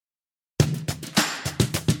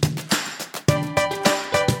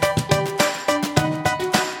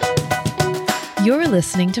You're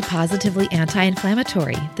listening to Positively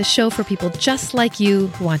Anti-Inflammatory, the show for people just like you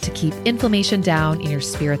who want to keep inflammation down and your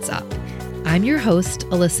spirits up. I'm your host,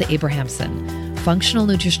 Alyssa Abrahamson, functional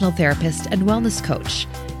nutritional therapist and wellness coach.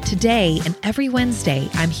 Today and every Wednesday,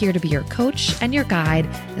 I'm here to be your coach and your guide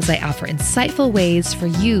as I offer insightful ways for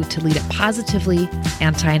you to lead a positively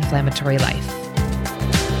anti-inflammatory life.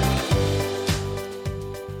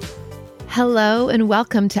 Hello and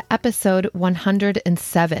welcome to episode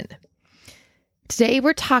 107. Today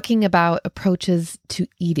we're talking about approaches to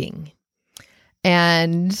eating.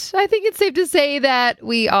 And I think it's safe to say that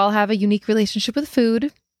we all have a unique relationship with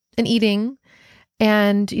food and eating.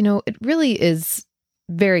 And, it really is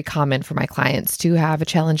very common for my clients to have a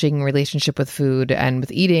challenging relationship with food and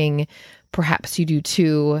with eating. Perhaps you do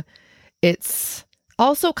too. It's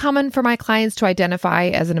also common for my clients to identify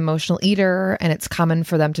as an emotional eater, and it's common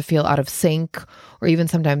for them to feel out of sync or even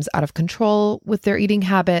sometimes out of control with their eating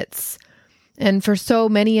habits. And for so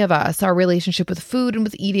many of us, our relationship with food and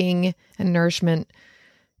with eating and nourishment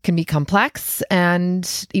can be complex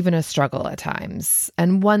and even a struggle at times.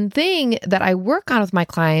 And one thing that I work on with my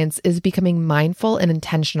clients is becoming mindful and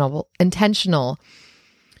intentional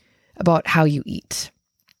about how you eat.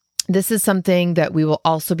 This is something that we will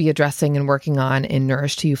also be addressing and working on in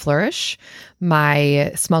Nourish to You Flourish,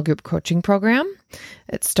 my small group coaching program.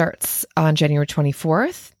 It starts on January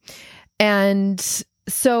 24th. And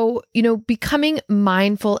so, becoming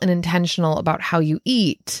mindful and intentional about how you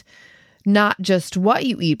eat, not just what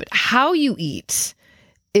you eat, but how you eat,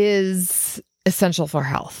 is essential for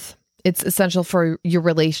health. It's essential for your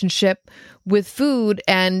relationship with food,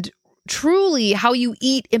 and truly how you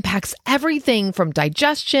eat impacts everything from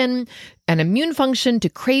digestion and immune function to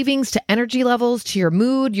cravings to energy levels to your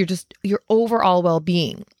mood, your overall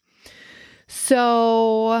well-being.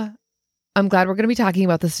 So I'm glad we're going to be talking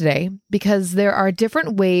about this today because there are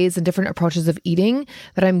different ways and different approaches of eating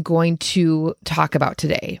that I'm going to talk about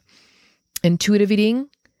today. Intuitive eating,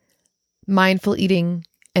 mindful eating,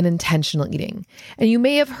 and intentional eating. And you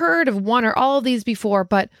may have heard of one or all of these before,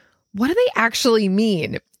 but what do they actually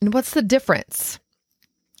mean? And what's the difference?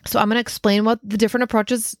 So I'm going to explain what these different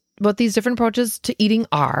approaches to eating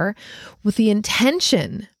are, with the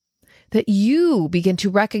intention that you begin to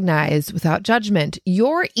recognize without judgment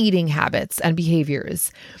your eating habits and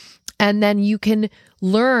behaviors. And then you can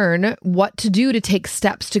learn what to do to take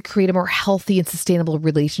steps to create a more healthy and sustainable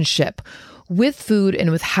relationship with food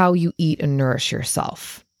and with how you eat and nourish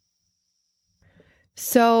yourself.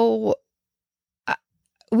 So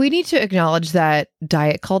we need to acknowledge that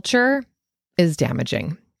diet culture is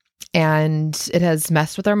damaging, and it has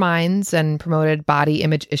messed with our minds and promoted body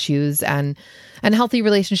image issues and unhealthy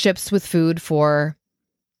relationships with food for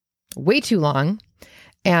way too long.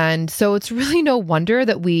 And so it's really no wonder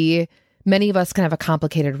that many of us can have a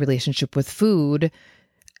complicated relationship with food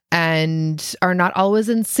and are not always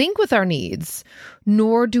in sync with our needs,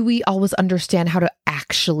 nor do we always understand how to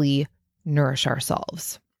actually nourish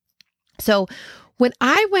ourselves. So when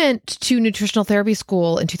I went to nutritional therapy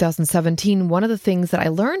school in 2017, one of the things that I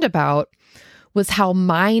learned about was how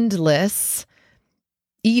mindless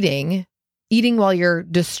eating while you're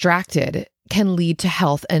distracted, can lead to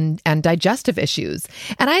health and digestive issues.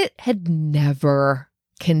 And I had never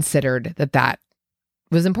considered that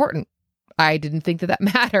was important. I didn't think that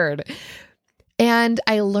mattered. And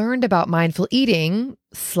I learned about mindful eating,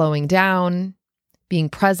 slowing down, being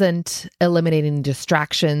present, eliminating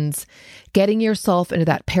distractions, getting yourself into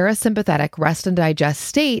that parasympathetic rest and digest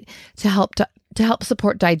state to help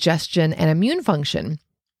support digestion and immune function.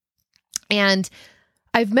 And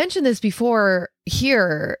I've mentioned this before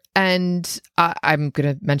here, and I'm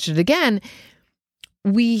going to mention it again.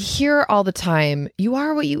 We hear all the time, you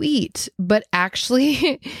are what you eat, but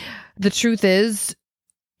actually the truth is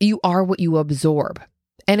you are what you absorb.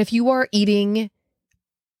 And if you are eating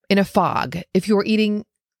in a fog, if you're eating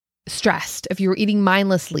stressed, if you're eating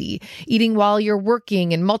mindlessly, eating while you're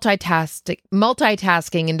working and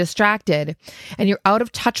multitasking and distracted, and you're out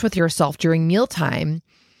of touch with yourself during mealtime,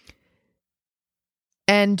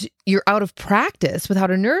 and you're out of practice with how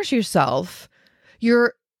to nourish yourself,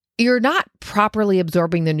 you're not properly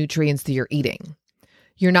absorbing the nutrients that you're eating.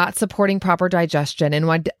 You're not supporting proper digestion. And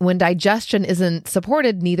when digestion isn't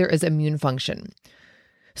supported, neither is immune function.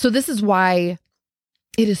 So this is why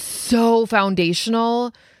it is so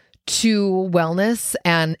foundational to wellness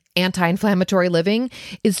and anti-inflammatory living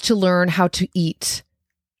is to learn how to eat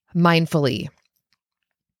mindfully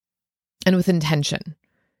and with intention.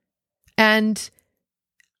 And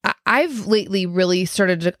I've lately really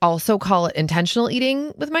started to also call it intentional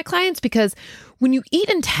eating with my clients, because when you eat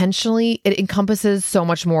intentionally, it encompasses so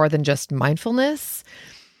much more than just mindfulness.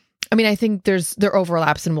 I mean, I think there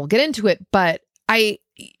overlaps and we'll get into it, but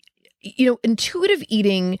intuitive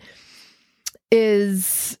eating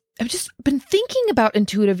I've just been thinking about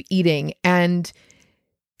intuitive eating, and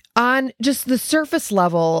on just the surface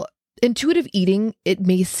level, intuitive eating, it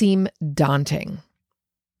may seem daunting.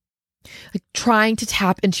 Like trying to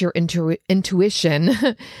tap into your intuition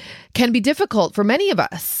can be difficult for many of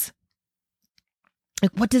us.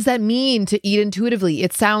 Like, what does that mean to eat intuitively?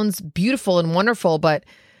 It sounds beautiful and wonderful, but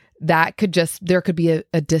there could be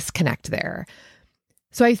a disconnect there.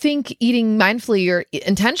 So I think eating mindfully or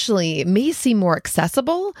intentionally may seem more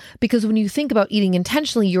accessible, because when you think about eating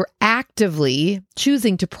intentionally, you're actively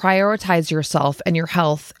choosing to prioritize yourself and your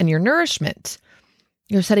health and your nourishment.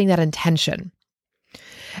 You're setting that intention.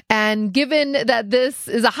 And given that this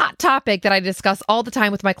is a hot topic that I discuss all the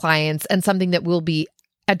time with my clients and something that we'll be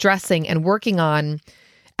addressing and working on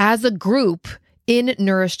as a group in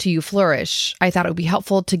Nourish to You Flourish, I thought it would be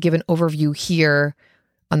helpful to give an overview here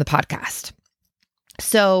on the podcast.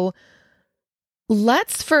 So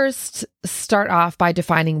let's first start off by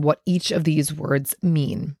defining what each of these words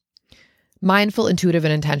mean. Mindful, intuitive,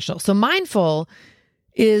 and intentional. So mindful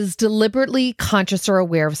is deliberately conscious or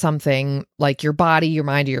aware of something like your body, your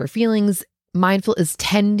mind, or your feelings. Mindful is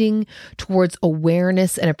tending towards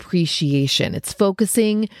awareness and appreciation. It's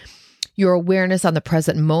focusing your awareness on the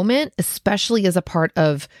present moment, especially as a part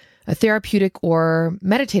of a therapeutic or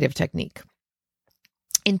meditative technique.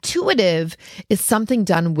 Intuitive is something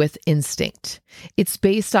done with instinct. It's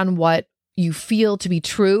based on what you feel to be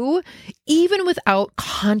true, even without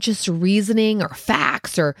conscious reasoning or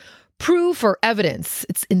facts or proof or evidence.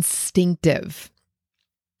 It's instinctive.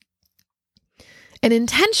 And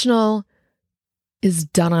intentional is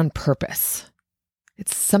done on purpose.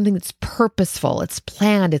 It's something that's purposeful, it's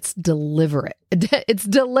planned, it's deliberate. It's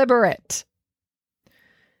deliberate.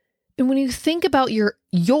 And when you think about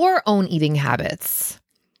your own eating habits,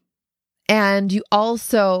 and you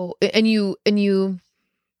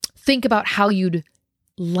think about how you'd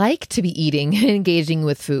like to be eating and engaging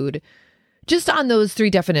with food, just on those three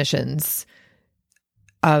definitions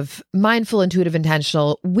of mindful, intuitive,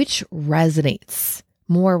 intentional, which resonates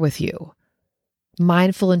more with you?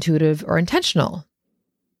 Mindful, intuitive, or intentional?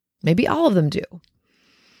 Maybe all of them do.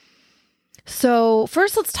 So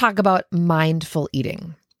first, let's talk about mindful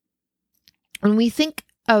eating. When we think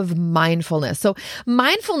of mindfulness, so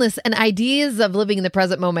mindfulness and ideas of living in the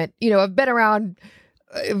present moment, have been around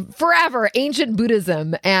forever, ancient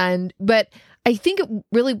Buddhism, but I think it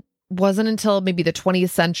really wasn't until maybe the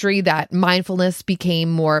 20th century that mindfulness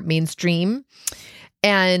became more mainstream.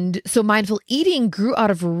 And so mindful eating grew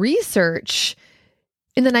out of research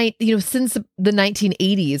in since the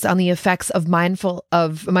 1980s on the effects of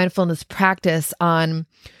mindfulness practice on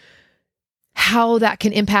how that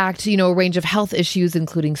can impact, a range of health issues,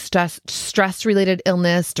 including stress-related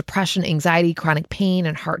illness, depression, anxiety, chronic pain,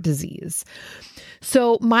 and heart disease.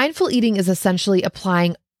 So mindful eating is essentially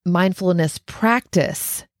applying mindfulness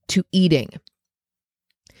practice to eating.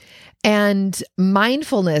 And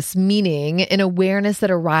mindfulness meaning an awareness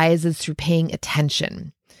that arises through paying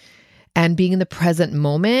attention and being in the present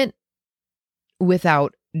moment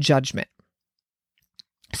without judgment.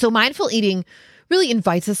 So mindful eating really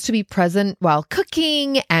invites us to be present while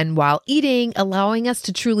cooking and while eating, allowing us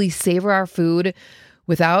to truly savor our food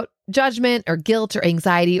without judgment or guilt or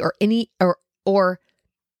anxiety or any or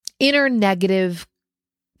inner negative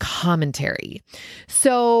commentary.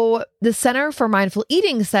 So the Center for Mindful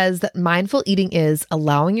Eating says that mindful eating is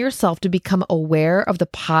allowing yourself to become aware of the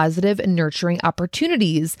positive and nurturing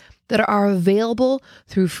opportunities that are available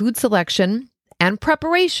through food selection and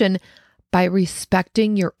preparation by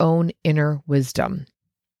respecting your own inner wisdom.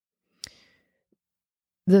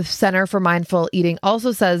 The Center for Mindful Eating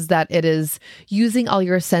also says that it is using all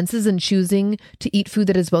your senses and choosing to eat food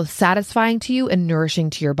that is both satisfying to you and nourishing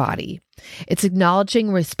to your body. It's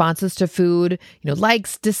acknowledging responses to food,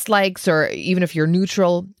 likes, dislikes, or even if you're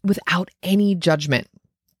neutral, without any judgment.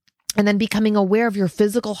 And then becoming aware of your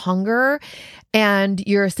physical hunger and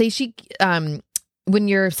your when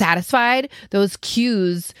you're satisfied, those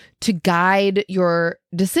cues to guide your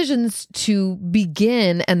decisions to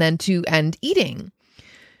begin and then to end eating.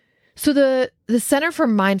 So the Center for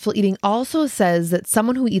Mindful Eating also says that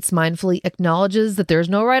someone who eats mindfully acknowledges that there's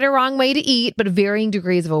no right or wrong way to eat, but varying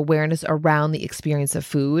degrees of awareness around the experience of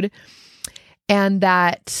food. And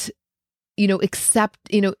that,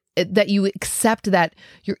 that you accept that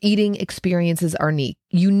your eating experiences are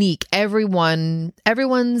unique.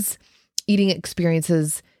 Everyone's eating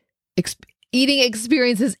experiences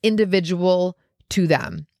individual to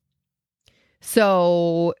them.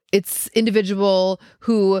 So it's individual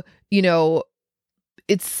who,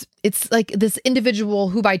 it's like this individual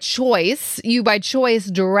who by choice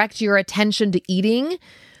direct your attention to eating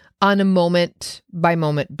on a moment by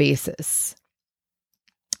moment basis.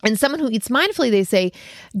 And someone who eats mindfully, they say,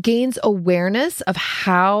 gains awareness of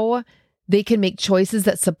how they can make choices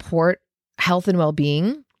that support health and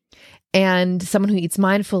well-being. And someone who eats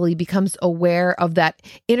mindfully becomes aware of that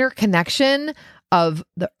interconnection of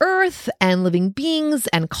the earth and living beings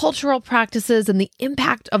and cultural practices and the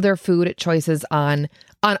impact of their food choices on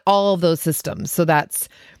all of those systems. So that's,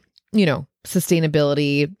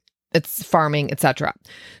 sustainability, it's farming, etc.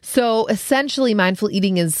 So essentially, mindful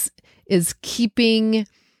eating is keeping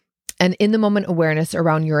an in-the-moment awareness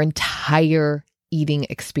around your entire eating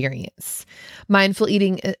experience. Mindful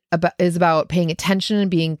eating is about paying attention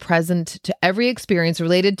and being present to every experience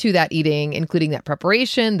related to that eating, including that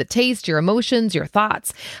preparation, the taste, your emotions, your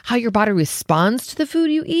thoughts, how your body responds to the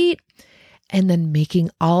food you eat, and then making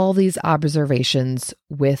all these observations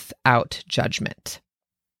without judgment.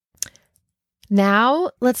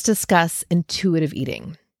 Now, let's discuss intuitive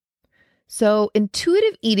eating. So,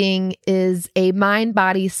 intuitive eating is a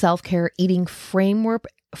mind-body self-care eating framework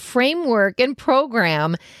and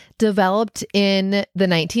program developed in the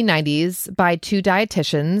 1990s by two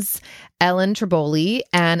dietitians, Ellen Tribole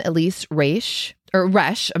and Elyse Resch,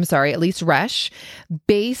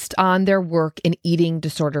 based on their work in eating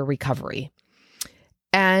disorder recovery.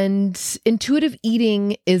 And intuitive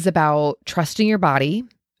eating is about trusting your body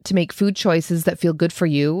to make food choices that feel good for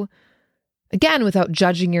you, again, without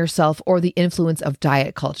judging yourself or the influence of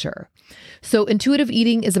diet culture. So intuitive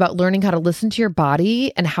eating is about learning how to listen to your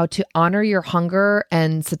body and how to honor your hunger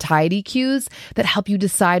and satiety cues that help you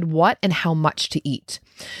decide what and how much to eat.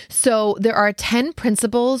 So there are 10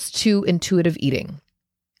 principles to intuitive eating.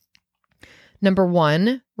 Number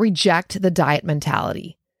 1, reject the diet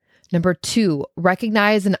mentality. Number 2,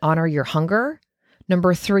 recognize and honor your hunger.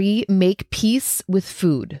 Number 3, make peace with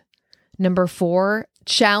food. Number 4,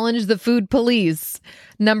 challenge the food police.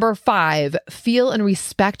 Number 5, feel and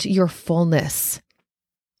respect your fullness.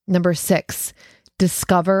 Number 6,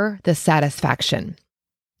 discover the satisfaction.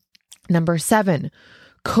 Number 7,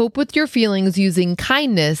 cope with your feelings using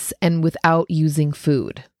kindness and without using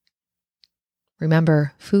food.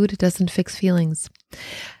 Remember, food doesn't fix feelings.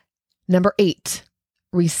 Number 8,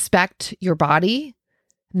 respect your body.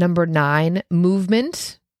 Number 9,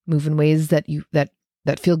 movement. Move in ways that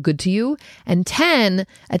feel good to you. And 10,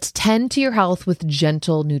 attend to your health with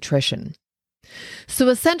gentle nutrition. So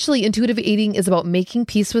essentially, intuitive eating is about making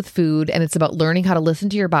peace with food, and it's about learning how to listen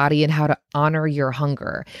to your body and how to honor your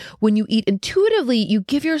hunger. When you eat intuitively, you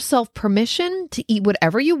give yourself permission to eat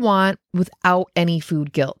whatever you want without any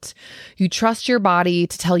food guilt. You trust your body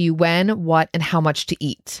to tell you when, what, and how much to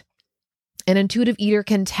eat. An intuitive eater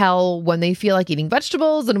can tell when they feel like eating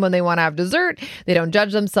vegetables and when they want to have dessert. They don't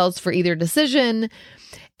judge themselves for either decision.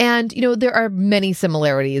 And, there are many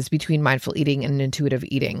similarities between mindful eating and intuitive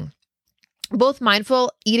eating. Both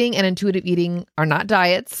mindful eating and intuitive eating are not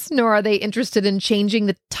diets, nor are they interested in changing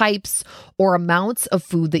the types or amounts of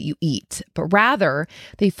food that you eat, but rather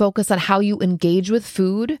they focus on how you engage with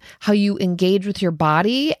food, how you engage with your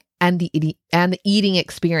body and the eating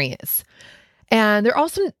experience. And there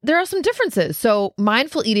are some differences. So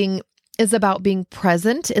mindful eating is about being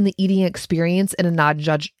present in the eating experience in a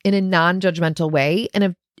non-judgmental way.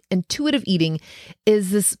 And intuitive eating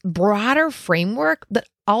is this broader framework that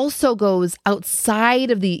also goes outside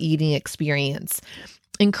of the eating experience,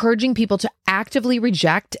 encouraging people to actively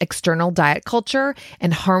reject external diet culture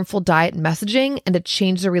and harmful diet messaging and to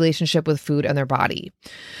change their relationship with food and their body.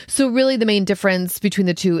 So really the main difference between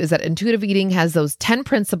the two is that intuitive eating has those 10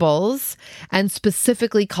 principles and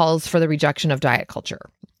specifically calls for the rejection of diet culture.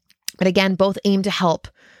 But again, both aim to help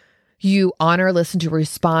you honor, listen to,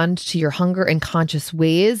 respond to your hunger in conscious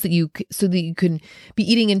ways so that you can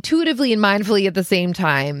be eating intuitively and mindfully at the same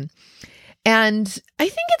time. And I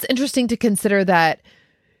think it's interesting to consider that,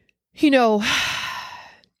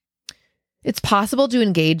 it's possible to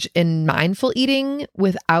engage in mindful eating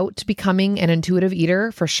without becoming an intuitive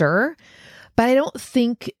eater for sure. But I don't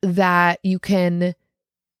think that you can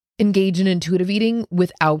engage in intuitive eating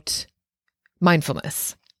without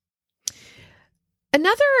mindfulness. I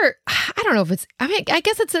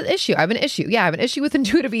guess it's an issue. I have an issue. Yeah, I have an issue with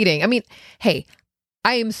intuitive eating. I mean, hey,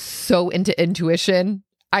 I am so into intuition.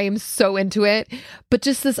 I am so into it. But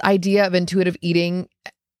just this idea of intuitive eating,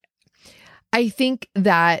 I think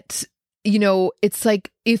that, it's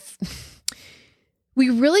like if we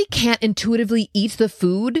really can't intuitively eat the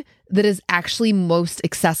food that is actually most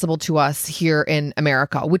accessible to us here in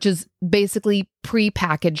America, which is basically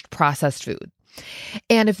prepackaged processed food.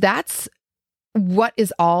 And if that's what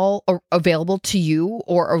is all available to you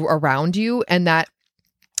or around you, and that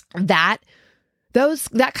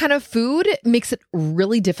kind of food makes it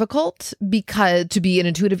really difficult to be an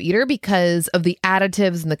intuitive eater because of the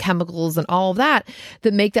additives and the chemicals and all of that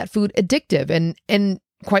make that food addictive and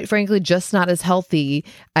quite frankly, just not as healthy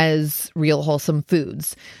as real wholesome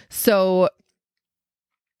foods. So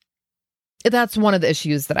that's one of the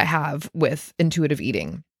issues that I have with intuitive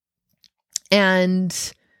eating.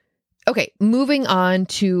 And okay, moving on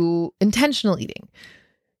to intentional eating.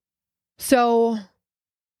 So,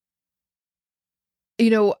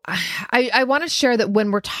 I want to share that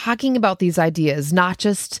when we're talking about these ideas, not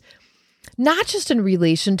just in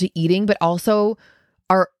relation to eating, but also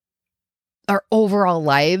our overall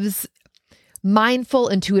lives, mindful,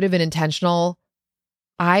 intuitive, and intentional,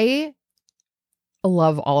 I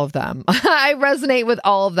love all of them. I resonate with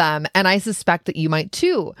all of them, and I suspect that you might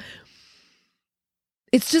too.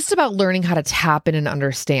 It's just about learning how to tap in and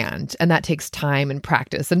understand. And that takes time and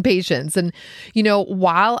practice and patience. And,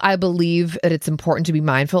 while I believe that it's important to be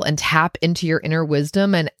mindful and tap into your inner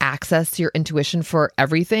wisdom and access your intuition for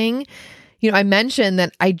everything, I mentioned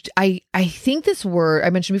that I think this word, I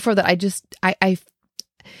mentioned before that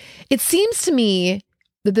it seems to me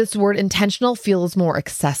that this word intentional feels more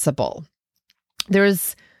accessible.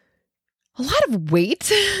 There's a lot of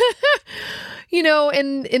weight,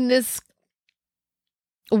 in this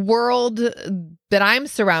world that I'm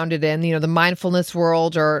surrounded in, the mindfulness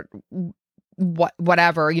world or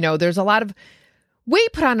whatever, there's a lot of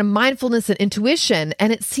weight put on mindfulness and intuition.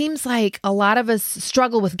 And it seems like a lot of us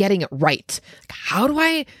struggle with getting it right. I'm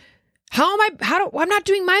not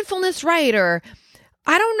doing mindfulness right, or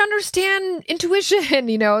I don't understand intuition.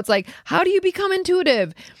 It's like, how do you become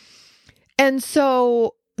intuitive? And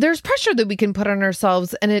so there's pressure that we can put on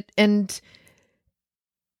ourselves, and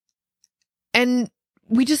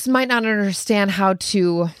we just might not understand how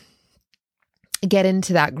to get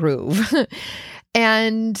into that groove.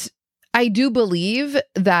 And I do believe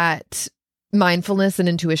that mindfulness and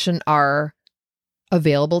intuition are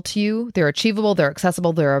available to you. They're achievable, they're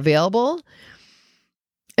accessible, they're available.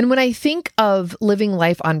 And when I think of living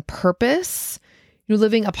life on purpose,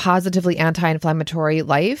 living a positively anti-inflammatory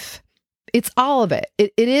life, it's all of it.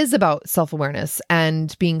 It is about self-awareness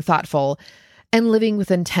and being thoughtful and living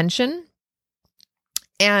with intention.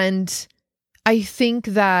 And I think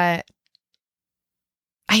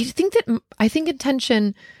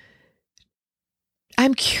intention,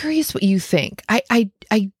 I'm curious what you think. I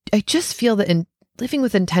just feel that living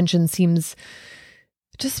with intention seems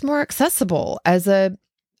just more accessible as a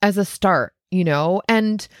start,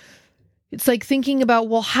 and it's like thinking about,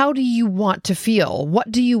 well, how do you want to feel?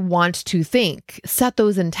 What do you want to think? Set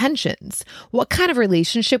those intentions. What kind of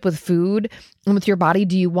relationship with food and with your body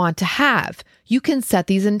do you want to have? You can set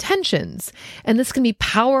these intentions. And this can be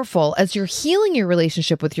powerful as you're healing your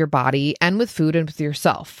relationship with your body and with food and with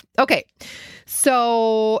yourself. Okay.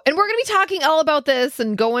 So, and we're going to be talking all about this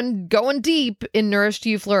and going deep in Nourish to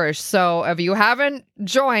You Flourish. So if you haven't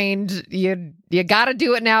joined, you got to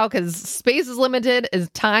do it now because space is limited as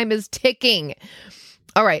time is ticking.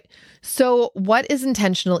 All right. So what is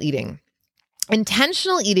intentional eating?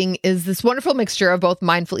 Intentional eating is this wonderful mixture of both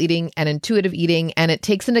mindful eating and intuitive eating, and it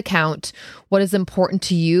takes into account what is important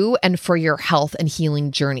to you and for your health and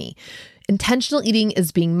healing journey. Intentional eating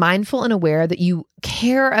is being mindful and aware that you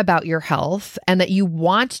care about your health and that you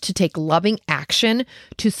want to take loving action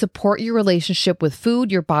to support your relationship with food,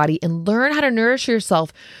 your body, and learn how to nourish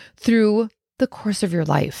yourself through the course of your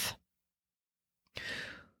life.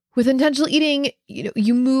 With intentional eating,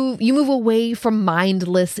 you move away from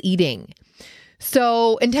mindless eating.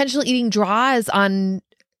 So intentional eating draws on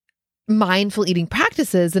mindful eating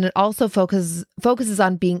practices, and it also focuses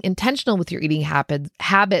on being intentional with your eating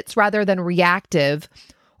habits rather than reactive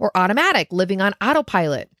or automatic, living on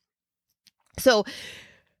autopilot. So,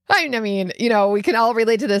 I mean, we can all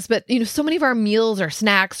relate to this, but so many of our meals or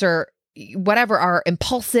snacks or whatever are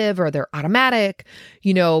impulsive or they're automatic.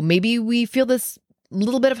 Maybe we feel this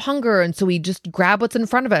little bit of hunger, and so we just grab what's in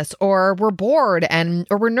front of us, or we're bored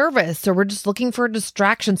or we're nervous, or we're just looking for a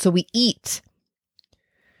distraction, so we eat.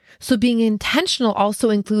 So being intentional also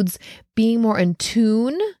includes being more in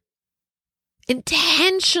tune,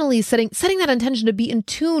 intentionally setting that intention to be in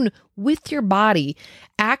tune with your body,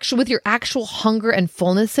 with your actual hunger and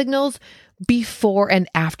fullness signals before and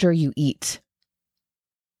after you eat.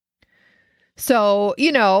 So,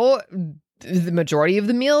 the majority of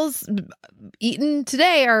the meals eaten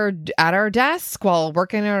today are at our desk while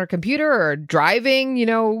working on our computer or driving,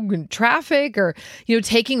 in traffic, or,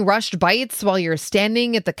 taking rushed bites while you're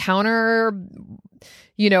standing at the counter,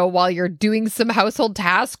 while you're doing some household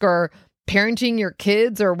task, or parenting your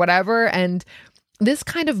kids or whatever. And this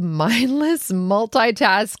kind of mindless,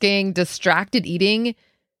 multitasking, distracted eating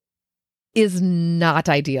is not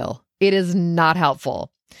ideal. It is not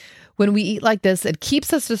helpful. When we eat like this, it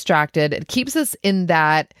keeps us distracted. It keeps us in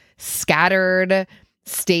that scattered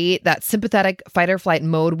state, that sympathetic fight or flight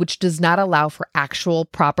mode, which does not allow for actual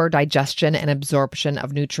proper digestion and absorption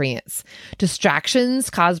of nutrients. Distractions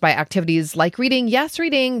caused by activities like reading,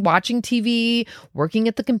 watching TV, working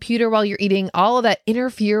at the computer while you're eating, all of that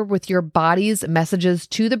interfere with your body's messages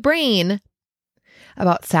to the brain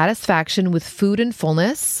about satisfaction with food and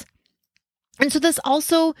fullness. And so this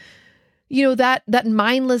also, that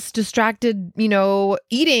mindless, distracted,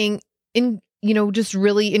 eating just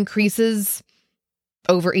really increases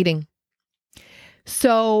overeating.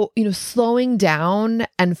 So, slowing down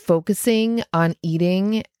and focusing on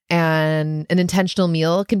eating and an intentional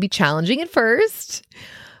meal can be challenging at first,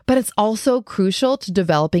 but it's also crucial to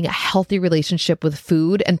developing a healthy relationship with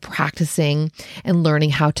food and practicing and learning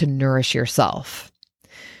how to nourish yourself.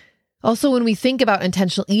 Also, when we think about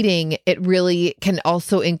intentional eating, it really can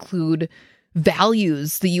also include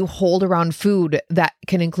values that you hold around food that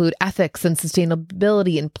can include ethics and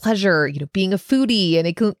sustainability and pleasure, being a foodie, and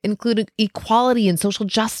it can include equality and social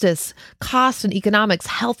justice, cost and economics,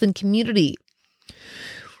 health and community.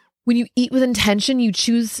 When you eat with intention, you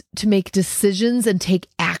choose to make decisions and take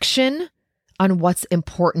action on what's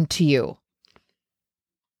important to you.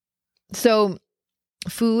 So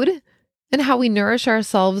food and how we nourish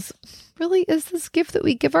ourselves really is this gift that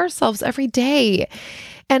we give ourselves every day.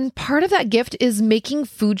 And part of that gift is making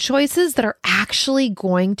food choices that are actually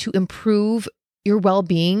going to improve your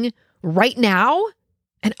well-being right now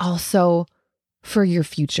and also for your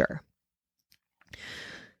future.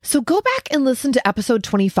 So go back and listen to episode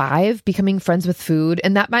 25, Becoming Friends with Food,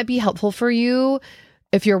 and that might be helpful for you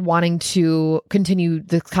if you're wanting to continue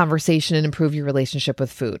the conversation and improve your relationship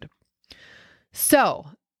with food. So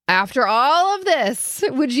after all of this,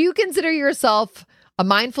 would you consider yourself a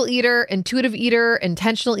mindful eater, intuitive eater,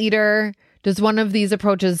 intentional eater? Does one of these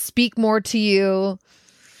approaches speak more to you?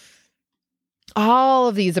 All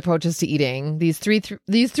of these approaches to eating, these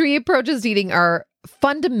three approaches to eating are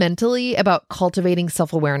fundamentally about cultivating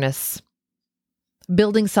self-awareness,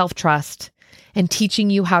 building self-trust, and teaching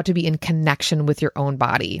you how to be in connection with your own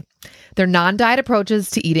body. They're non-diet approaches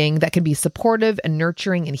to eating that can be supportive and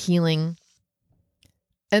nurturing and healing.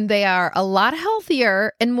 And they are a lot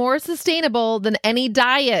healthier and more sustainable than any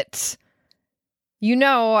diet.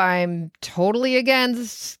 I'm totally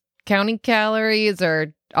against counting calories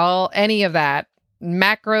or any of that.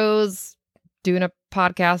 Macros, doing a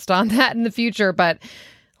podcast on that in the future, but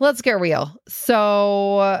let's get real.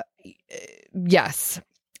 So, yes,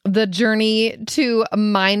 the journey to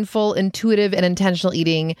mindful, intuitive, and intentional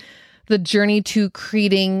eating, the journey to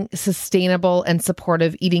creating sustainable and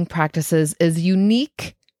supportive eating practices is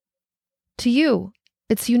unique to you.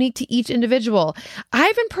 It's unique to each individual.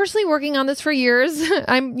 I've been personally working on this for years.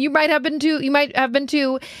 You might have been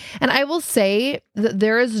too. And I will say that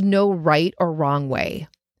there is no right or wrong way.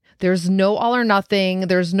 There's no all or nothing.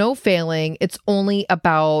 There's no failing. It's only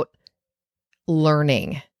about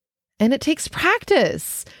learning. And it takes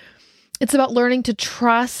practice. It's about learning to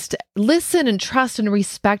listen and trust and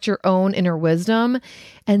respect your own inner wisdom.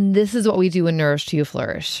 And this is what we do in Nourish to You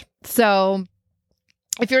Flourish. So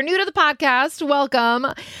if you're new to the podcast, welcome.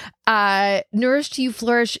 Nourish to You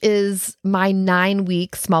Flourish is my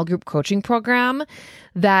 9-week small group coaching program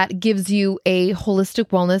that gives you a holistic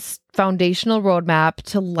wellness foundational roadmap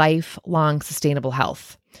to lifelong sustainable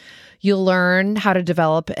health. You'll learn how to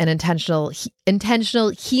develop an intentional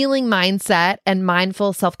healing mindset and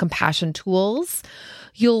mindful self-compassion tools.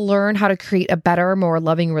 You'll learn how to create a better, more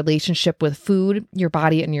loving relationship with food, your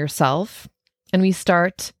body, and yourself. And we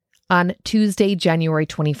start on Tuesday, January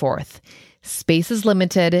 24th. Space is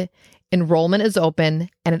limited, enrollment is open,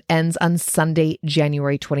 and it ends on Sunday,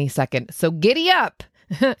 January 22nd. So giddy up.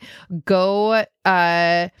 Go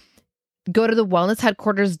to the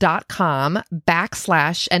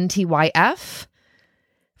wellnessheadquarters.com/NTYF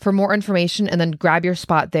for more information and then grab your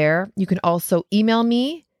spot there. You can also email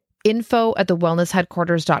me,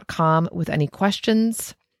 info@thewellnessheadquarters.com with any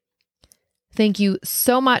questions. Thank you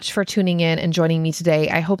so much for tuning in and joining me today.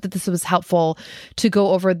 I hope that this was helpful to go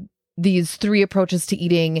over these 3 approaches to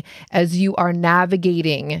eating as you are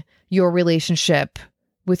navigating your relationship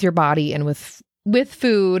with your body and with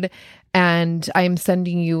food. And I'm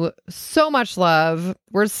sending you so much love.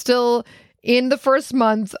 We're still in the first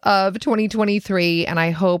month of 2023, and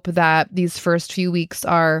I hope that these first few weeks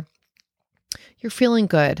you're feeling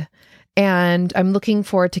good. And I'm looking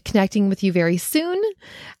forward to connecting with you very soon.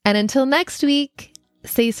 And until next week,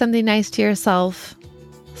 say something nice to yourself,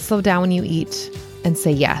 slow down when you eat, and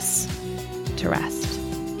say yes to rest.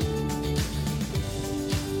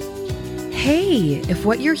 Hey, if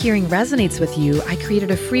what you're hearing resonates with you, I created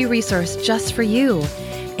a free resource just for you,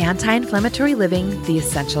 Anti-Inflammatory Living, The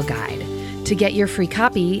Essential Guide. To get your free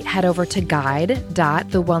copy, head over to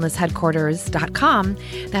guide.thewellnessheadquarters.com.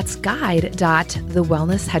 That's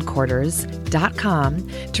guide.thewellnessheadquarters.com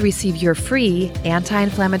to receive your free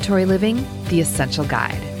Anti-Inflammatory Living, The Essential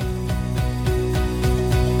Guide.